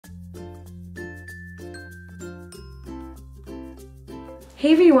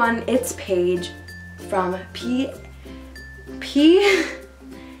Hey everyone, it's Paige from P-A-A-L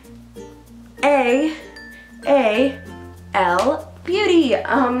Beauty.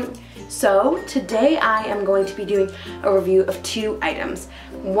 So today I am going to be doing a review of two items.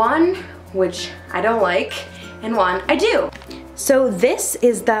 One which I don't like and one I do. So this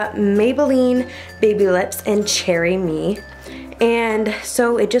is the Maybelline Baby Lips in Cherry Me. And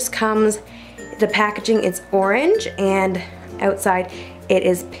so it just comes, the packaging is orange and outside it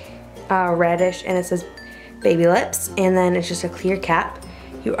is reddish and it says Baby Lips, and then it's just a clear cap.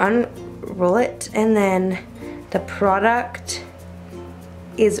 You unroll it and then the product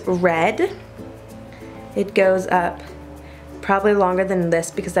is red. It goes up probably longer than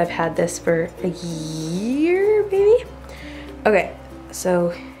this because I've had this for a year maybe. Okay,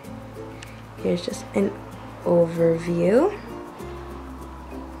 so here's just an overview.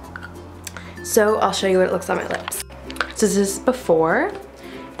 So I'll show you what it looks on my lips. So this is before,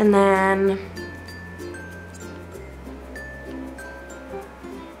 and then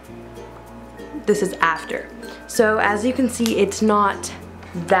this is after. So as you can see, it's not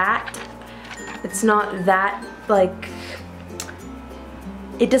that like,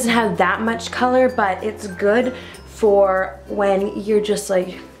 it doesn't have that much color, but it's good for when you're just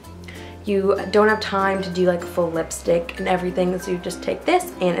like, you don't have time to do like full lipstick and everything, so you just take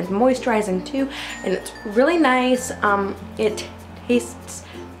this, and it's moisturizing too, and it's really nice. It tastes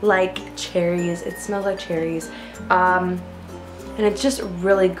like cherries, it smells like cherries, and it's just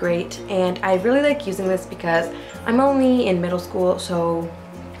really great, and I really like using this because I'm only in middle school, so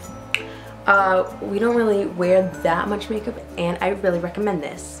we don't really wear that much makeup, and I really recommend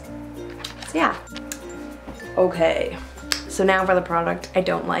this. So yeah. Okay, so now for the product I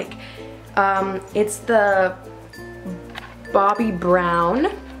don't like. It's the Bobbi Brown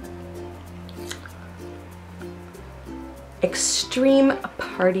Extreme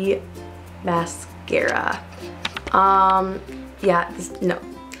Party Mascara. Yeah,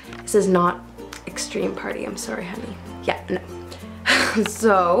 this is not Extreme Party, I'm sorry honey. Yeah, no.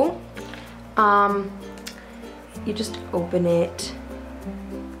 So, you just open it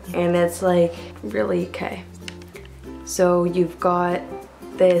and it's like really, okay. So you've got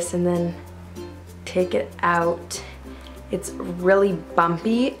this, and then take it out. It's really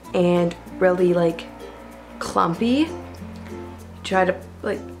bumpy and really like clumpy. Try to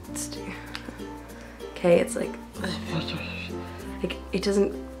like, okay, it's like it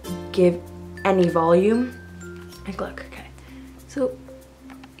doesn't give any volume. Like look, okay. So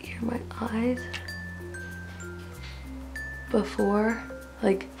here are my eyes before,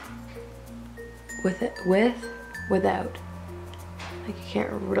 like without. Like you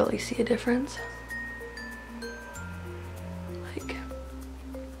can't really see a difference.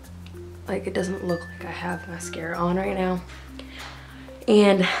 Like it doesn't look like I have mascara on right now.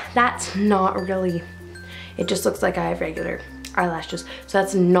 And that's not really, it just looks like I have regular eyelashes. So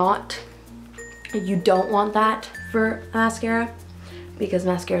that's not, you don't want that for mascara, because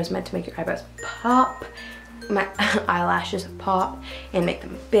mascara is meant to make your eyebrows pop, my eyelashes pop and make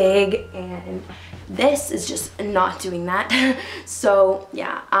them big, and this is just not doing that. So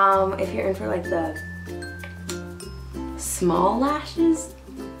yeah, if you're in for like the small lashes,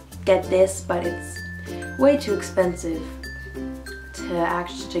 get this, but it's way too expensive to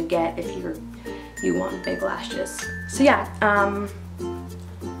actually get if you want big lashes. So yeah,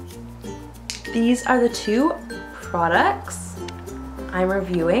 these are the two products I'm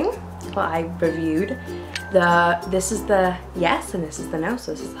reviewing. Well, I reviewed. This is the yes and this is the no,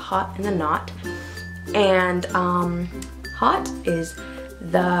 so this is the hot and the not. And hot is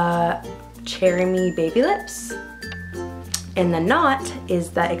the Cherry Me Baby Lips, and the not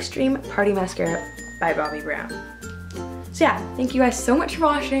is the Extreme Party Mascara by Bobbi Brown. So yeah, thank you guys so much for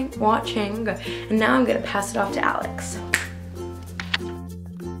watching, and now I'm gonna pass it off to Alex.